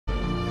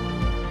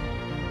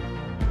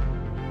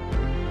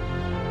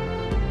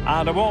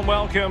And a warm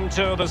welcome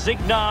to the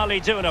Signal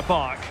Iduna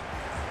Park.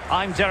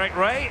 I'm Derek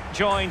Ray,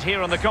 joined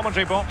here on the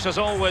commentary box as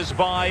always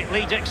by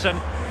Lee Dixon,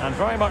 and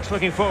very much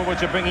looking forward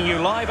to bringing you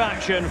live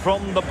action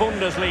from the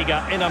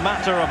Bundesliga in a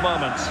matter of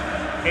moments.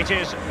 It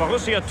is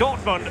Borussia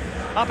Dortmund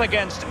up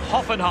against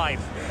Hoffenheim.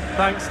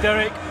 Thanks,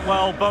 Derek.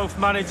 Well, both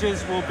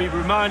managers will be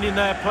reminding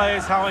their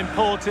players how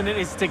important it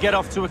is to get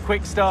off to a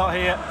quick start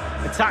here,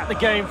 attack the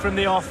game from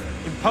the off,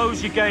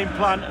 impose your game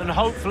plan, and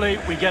hopefully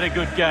we get a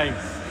good game.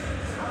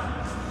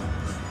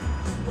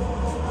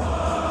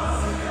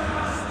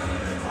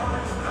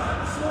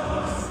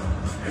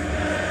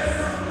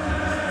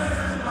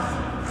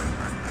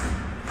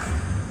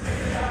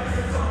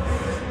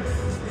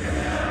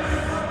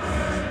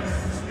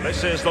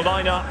 This is the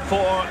lineup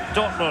for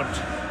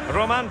Dortmund.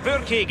 Roman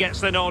Bürki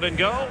gets the nod in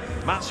goal.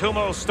 Mats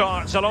Hummels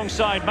starts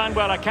alongside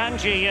Manuel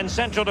Akanji in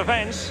central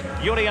defence.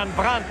 Julian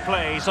Brandt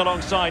plays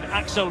alongside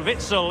Axel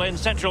Witsel in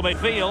central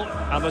midfield.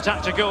 And the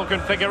tactical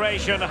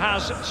configuration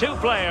has two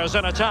players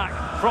in attack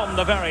from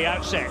the very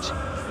outset.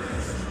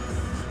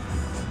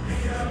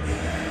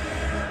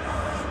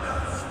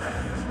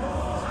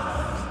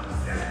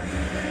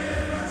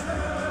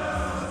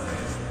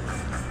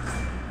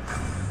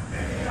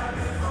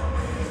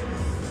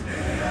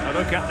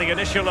 Look at the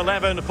initial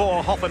 11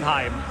 for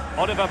Hoffenheim.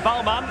 Oliver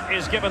Baumann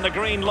is given the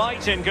green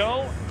light in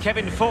goal.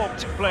 Kevin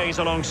Vogt plays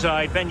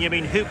alongside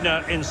Benjamin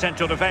Hübner in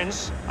central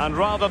defence. And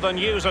rather than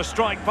use a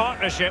strike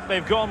partnership,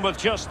 they've gone with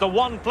just the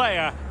one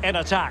player in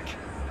attack.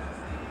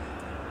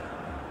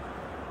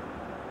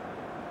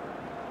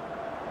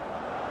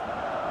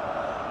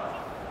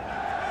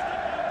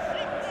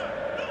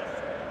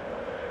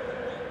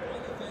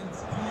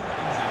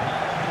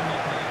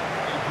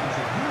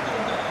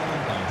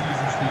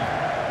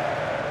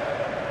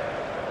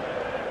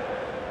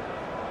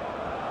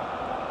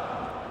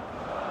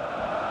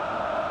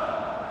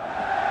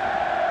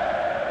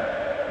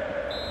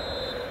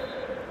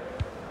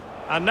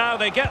 And now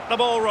they get the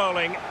ball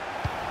rolling.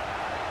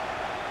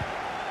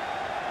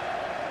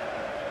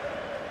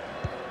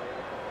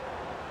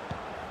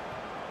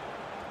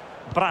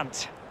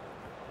 Brandt.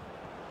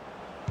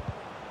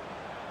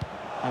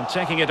 And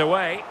taking it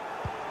away.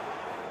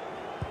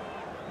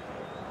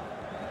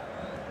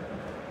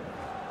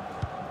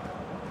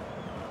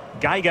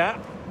 Geiger.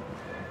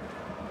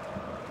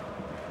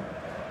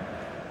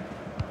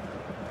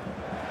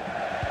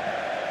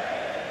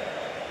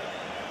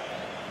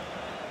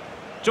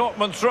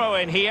 Dortmund throw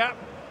in here.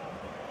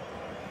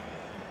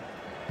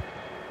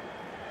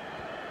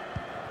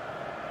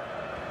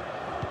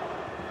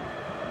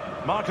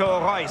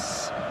 Marco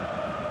Reus.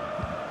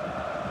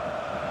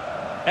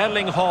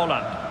 Erling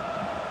Haaland.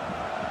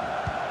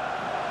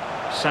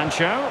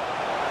 Sancho.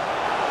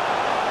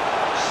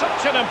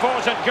 Such an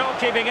important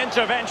goalkeeping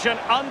intervention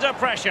under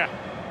pressure.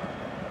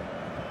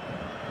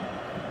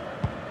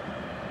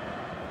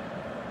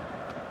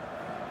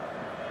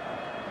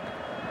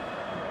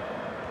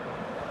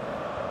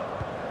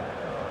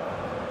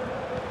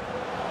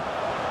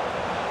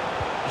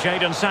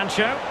 Jadon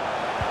Sancho.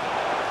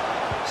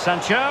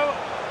 Sancho.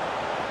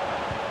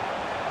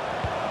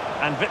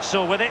 And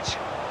Witsel with it.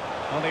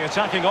 Well, the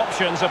attacking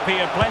options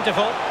appear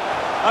plentiful.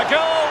 A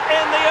goal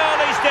in the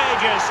early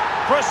stages.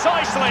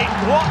 Precisely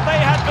what they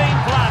had been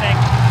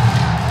planning.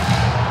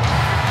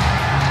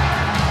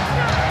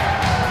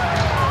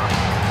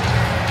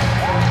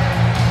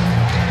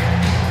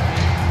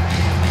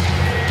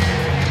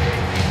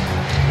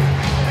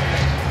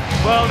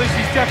 Well, this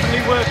is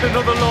definitely worth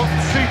another look.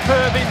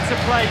 Superb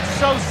interplay,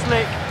 so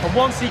slick. And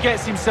once he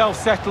gets himself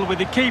settled with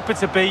the keeper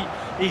to beat,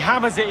 he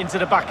hammers it into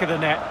the back of the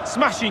net.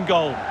 Smashing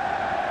goal.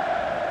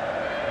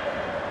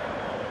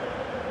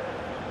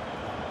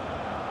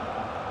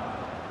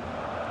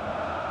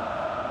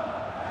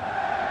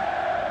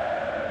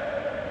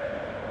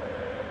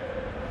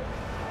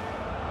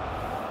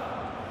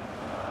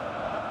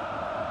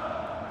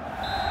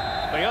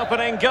 The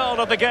opening goal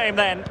of the game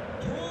then.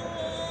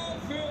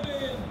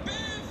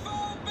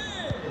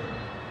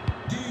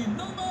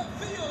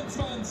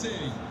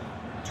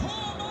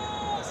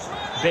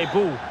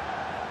 Bebu.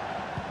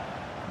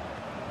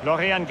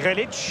 Florian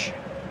Grilic.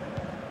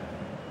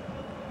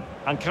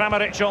 And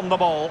Kramaric on the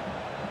ball.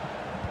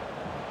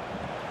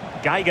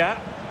 Geiger.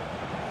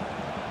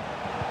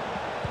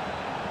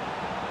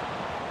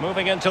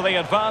 Moving into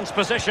the advanced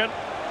position.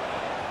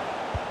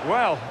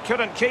 Well,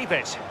 couldn't keep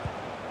it.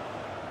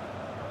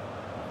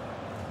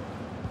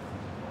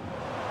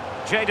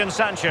 Jadon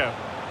Sancho.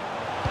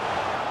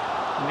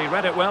 And he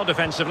read it well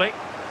defensively.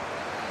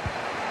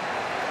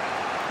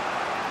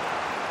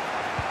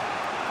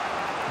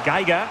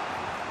 Geiger.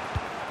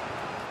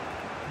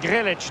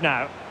 Grilic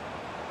now.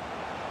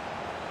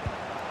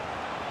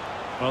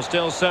 Well,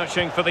 still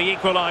searching for the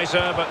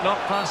equaliser, but not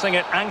passing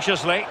it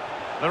anxiously.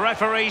 The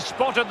referee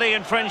spotted the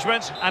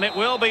infringement, and it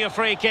will be a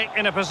free kick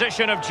in a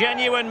position of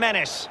genuine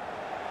menace.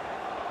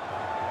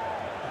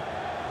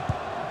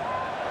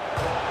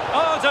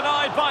 Oh,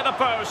 denied by the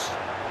post.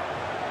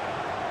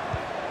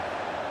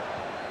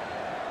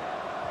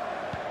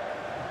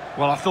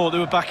 Well, I thought they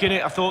were back in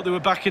it. I thought they were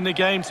back in the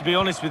game, to be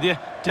honest with you.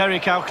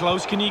 Derek, how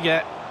close can you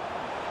get?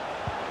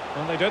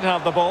 Well, they did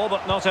have the ball,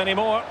 but not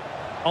anymore.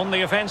 On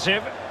the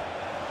offensive.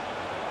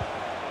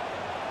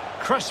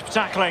 Crisp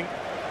tackling.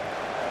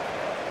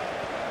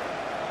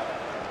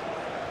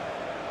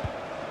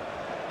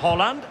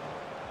 Holland.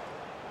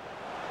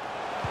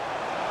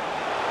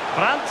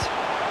 Brandt.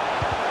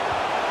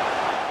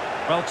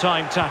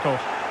 Well-timed tackle.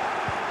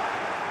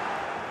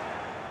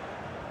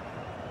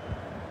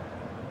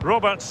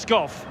 Robert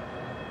Skoff.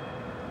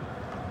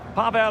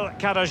 Pavel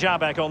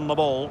Karajabek on the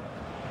ball.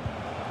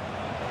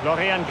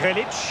 Florian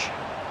Grilic.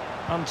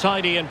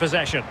 Untidy in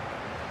possession.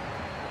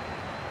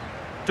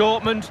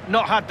 Dortmund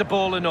not had the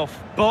ball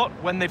enough, but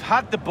when they've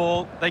had the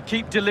ball, they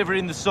keep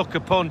delivering the sucker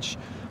punch.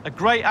 A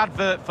great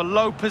advert for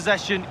low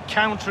possession,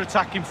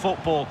 counter-attacking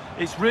football.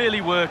 It's really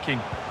working.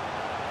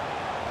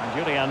 And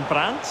Julian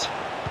Brandt.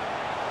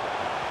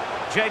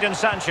 Jadon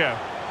Sancho.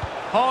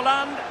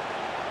 Holland.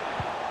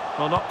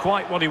 Well, not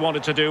quite what he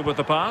wanted to do with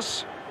the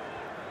pass.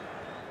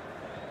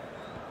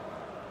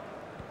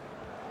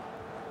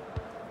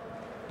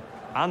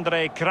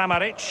 Andrej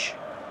Kramaric.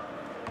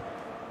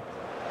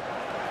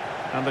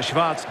 And the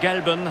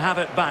Schwarz-Gelben have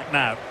it back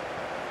now.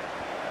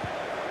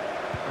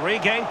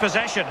 Regained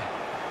possession.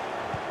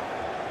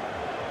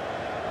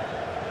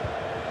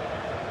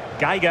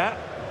 Geiger.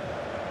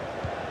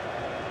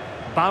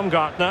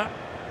 Baumgartner.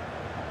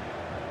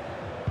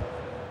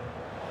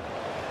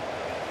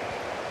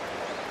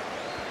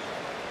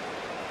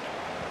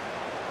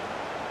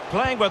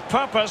 Playing with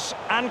purpose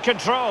and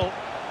control.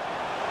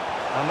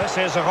 And this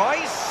is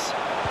Royce.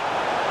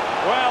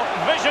 Well,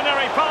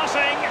 visionary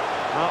passing.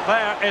 Well,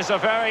 there is a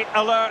very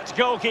alert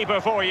goalkeeper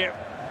for you.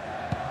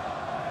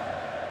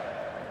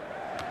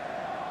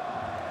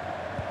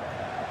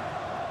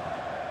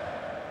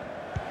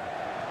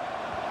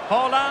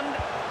 Holland.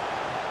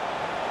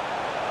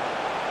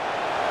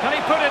 Can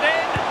he put it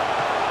in?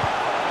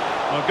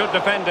 Well, good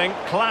defending,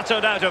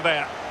 clattered out of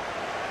there.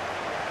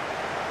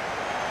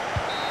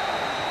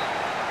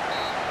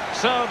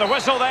 So the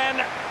whistle then,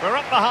 we're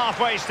at the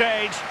halfway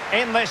stage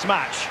in this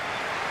match.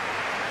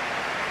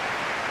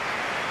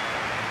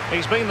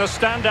 He's been the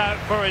standout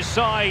for his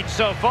side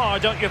so far,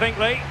 don't you think,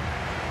 Lee?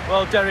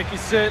 Well, Derek, it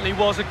certainly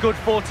was a good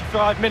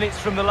 45 minutes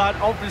from the lad.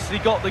 Obviously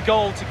got the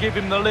goal to give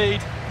him the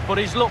lead, but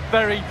he's looked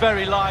very,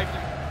 very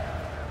lively.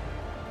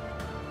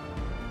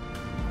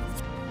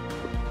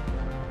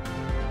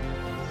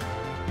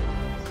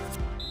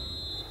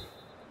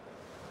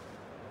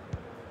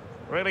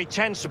 Really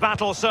tense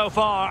battle so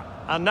far,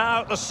 and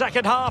now the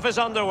second half is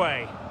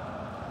underway.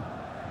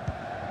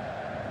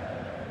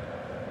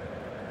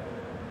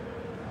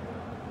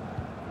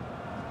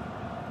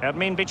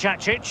 Ermin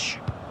Bicacic.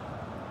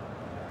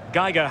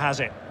 Geiger has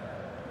it.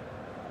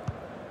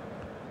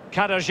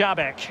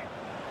 Karajabek.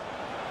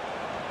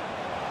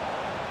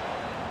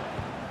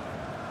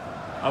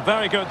 A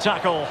very good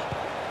tackle.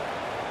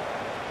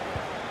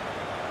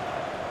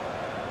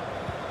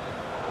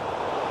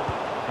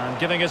 And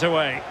giving it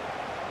away.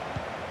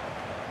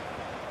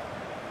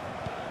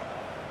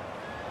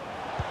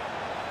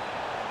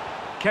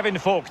 Kevin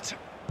Vogt.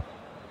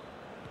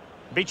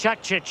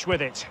 Bicacic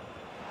with it.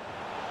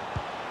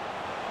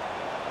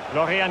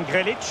 Florian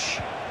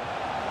Grilic.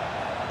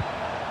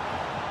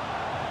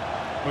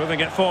 Moving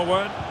it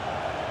forward.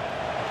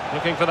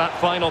 Looking for that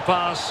final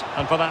pass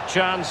and for that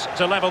chance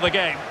to level the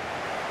game.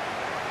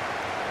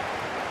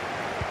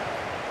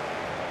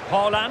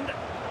 Holland.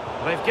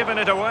 They've given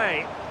it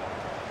away.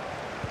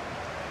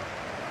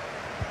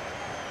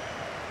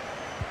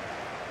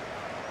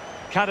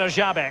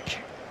 Karajabek.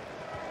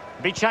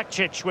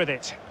 Bicacic with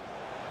it.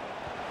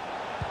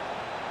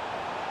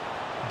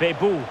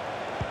 Bebu.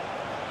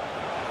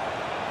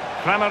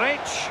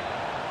 Kramaric.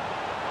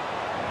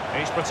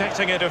 He's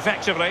protecting it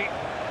effectively.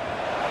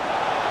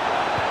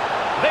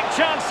 Big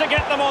chance to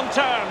get them on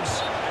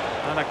terms.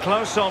 And a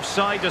close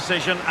offside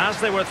decision as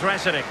they were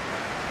threatening.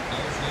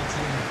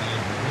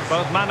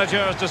 Both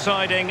managers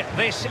deciding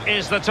this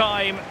is the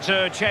time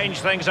to change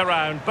things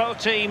around. Both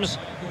teams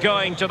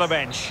going to the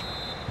bench.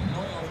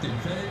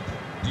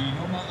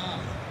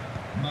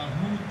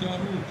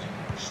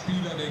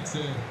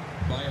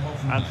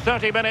 And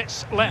 30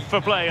 minutes left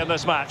for play in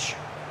this match.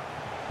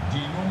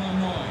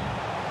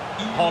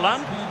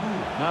 Holland.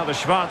 Now the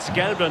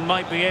Schwarz-Gelben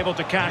might be able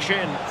to cash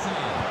in.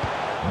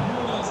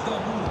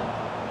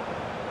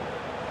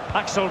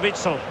 Axel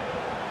Witsel.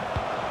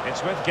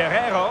 It's with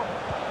Guerrero.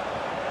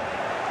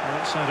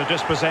 That's how to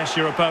dispossess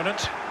your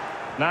opponent.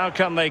 Now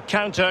can they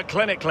counter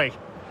clinically?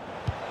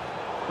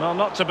 Well,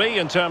 not to be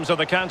in terms of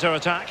the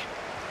counter-attack.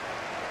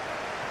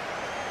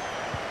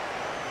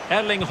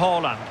 Erling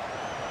Haaland.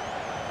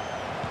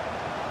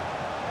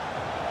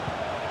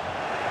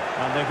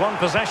 And they've won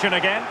possession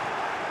again.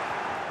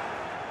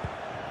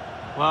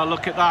 Well,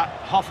 look at that.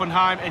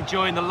 Hoffenheim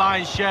enjoying the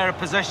lion's share of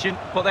possession,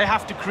 but they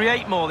have to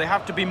create more. They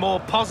have to be more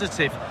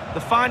positive.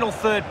 The final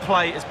third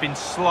play has been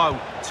slow,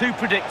 too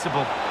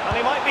predictable. And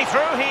he might be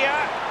through here.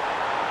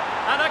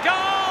 And a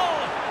goal!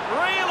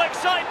 Real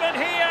excitement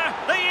here,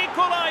 the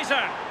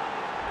equaliser.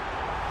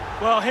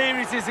 Well, here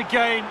it is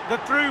again. The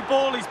through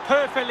ball is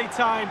perfectly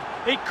timed.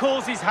 It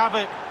causes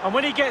havoc. And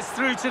when he gets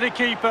through to the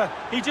keeper,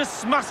 he just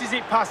smashes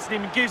it past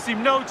him and gives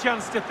him no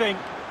chance to think.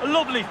 A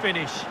lovely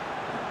finish.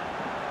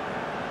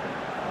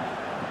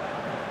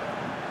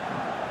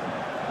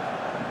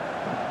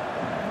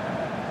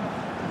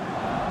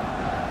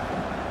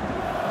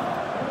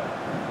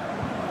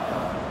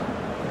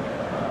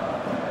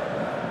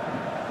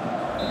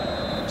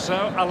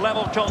 So, a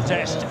level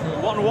contest,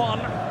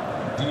 1-1.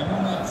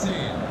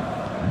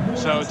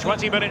 So,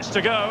 20 minutes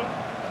to go.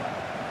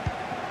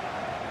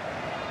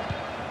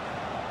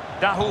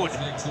 Dahoud.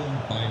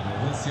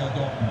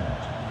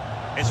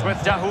 It's with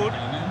Dahoud.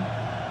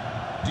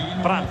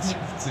 Brandt.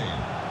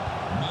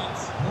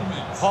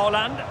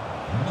 Haaland.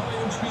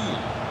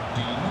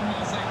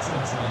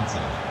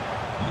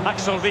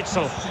 Axel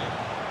Witsel.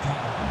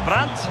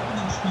 Brandt.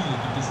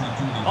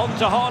 On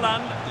to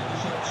Haaland.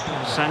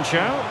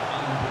 Sancho.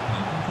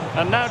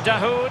 And now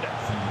Dahoud.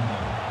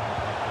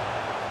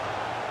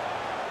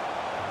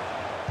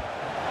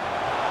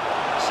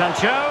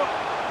 Sancho.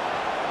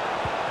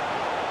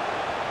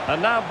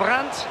 And now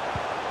Brandt.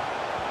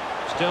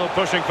 Still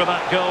pushing for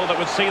that goal that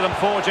would see them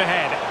forge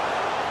ahead.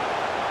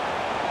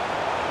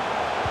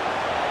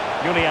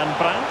 Julian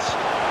Brandt.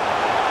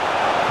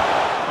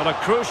 Well, a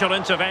crucial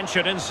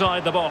intervention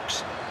inside the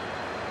box.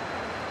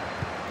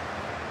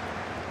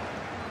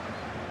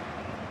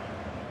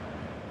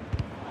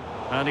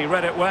 And he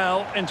read it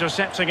well,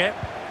 intercepting it.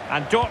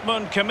 And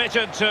Dortmund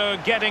committed to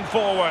getting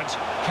forward.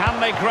 Can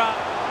they grab?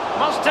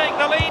 Must take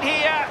the lead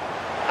here.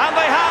 And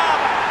they have.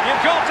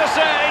 You've got to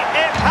say,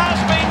 it has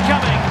been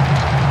coming.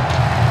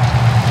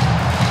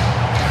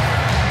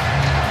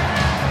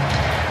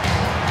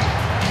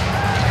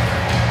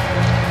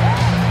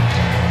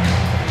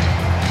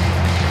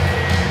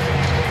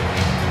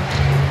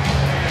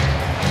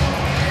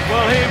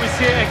 Well, here we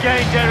see it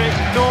again, Derek.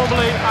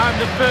 Normally, I'm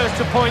the first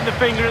to point the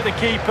finger at the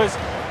keepers.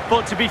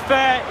 But to be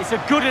fair, it's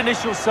a good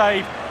initial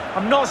save.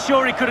 I'm not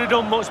sure he could have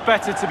done much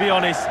better, to be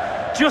honest.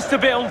 Just a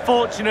bit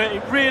unfortunate.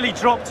 It really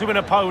dropped to an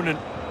opponent.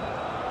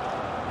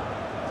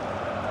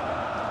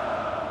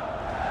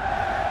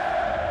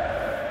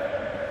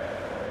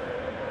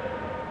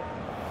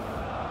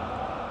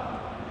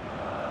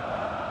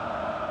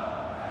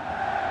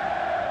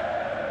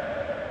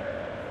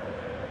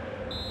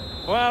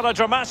 Well, a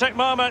dramatic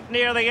moment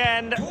near the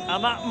end,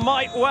 and that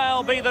might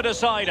well be the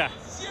decider.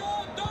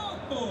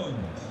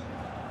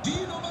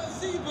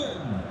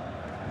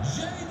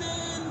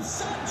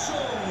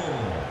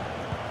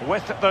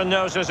 With their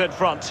noses in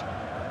front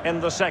in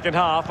the second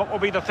half, what will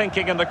be the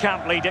thinking in the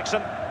camp, Lee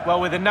Dixon?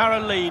 Well, with a narrow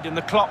lead and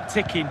the clock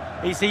ticking,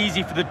 it's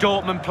easy for the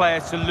Dortmund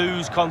players to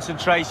lose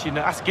concentration.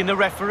 Asking the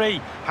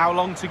referee how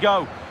long to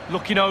go,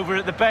 looking over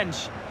at the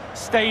bench.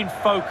 Staying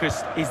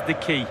focused is the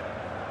key.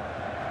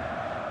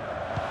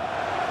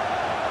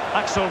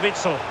 Axel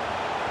Witsel.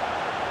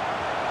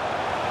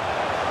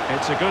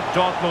 It's a good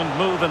Dortmund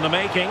move in the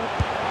making.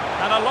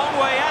 And a long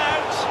way out.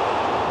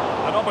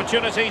 An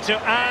opportunity to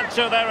add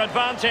to their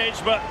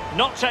advantage, but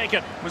not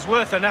taken. It was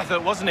worth an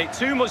effort, wasn't it?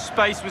 Too much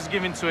space was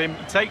given to him.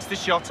 He takes the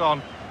shot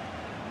on.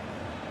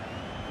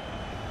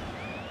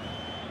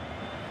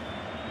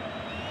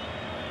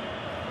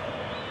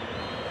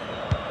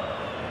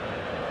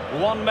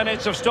 One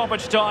minute of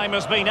stoppage time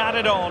has been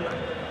added on.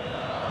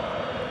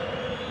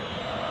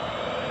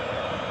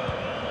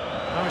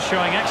 Oh,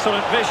 showing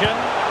excellent vision.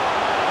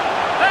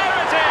 There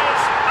it is!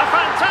 A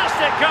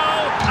fantastic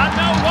goal, and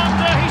no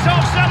wonder he's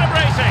off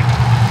celebrating.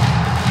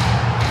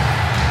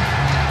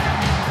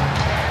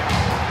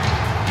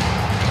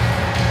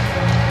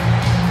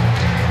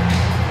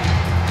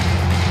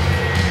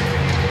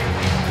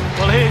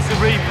 Well, here's the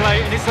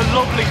replay, and it's a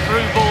lovely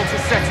through ball to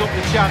set up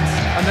the chance.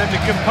 And then the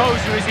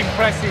composure is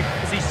impressive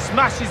as he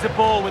smashes the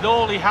ball with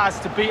all he has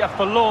to beat a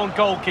forlorn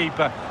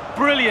goalkeeper.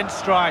 Brilliant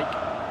strike.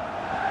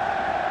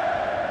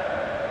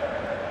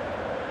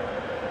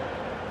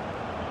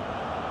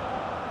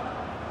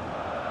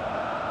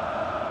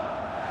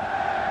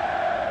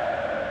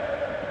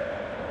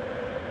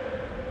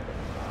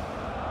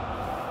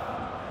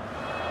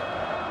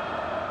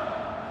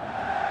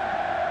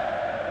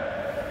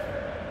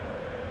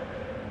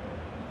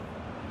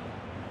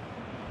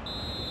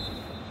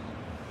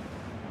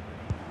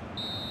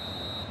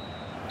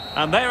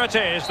 And there it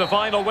is, the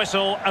final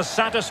whistle, a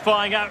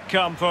satisfying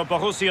outcome for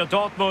Borussia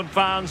Dortmund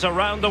fans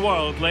around the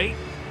world, Lee.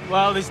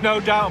 Well, there's no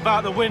doubt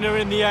about the winner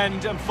in the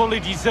end, and fully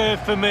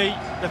deserved for me.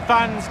 The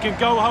fans can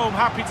go home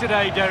happy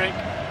today, Derek.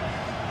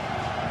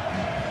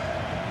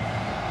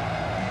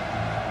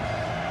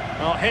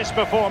 Well, his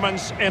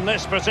performance in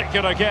this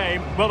particular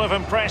game will have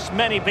impressed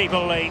many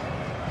people, Lee.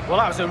 Well,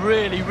 that was a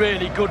really,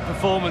 really good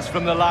performance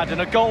from the lad, and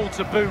a goal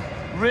to boot.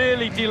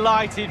 Really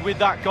delighted with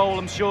that goal,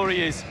 I'm sure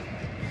he is.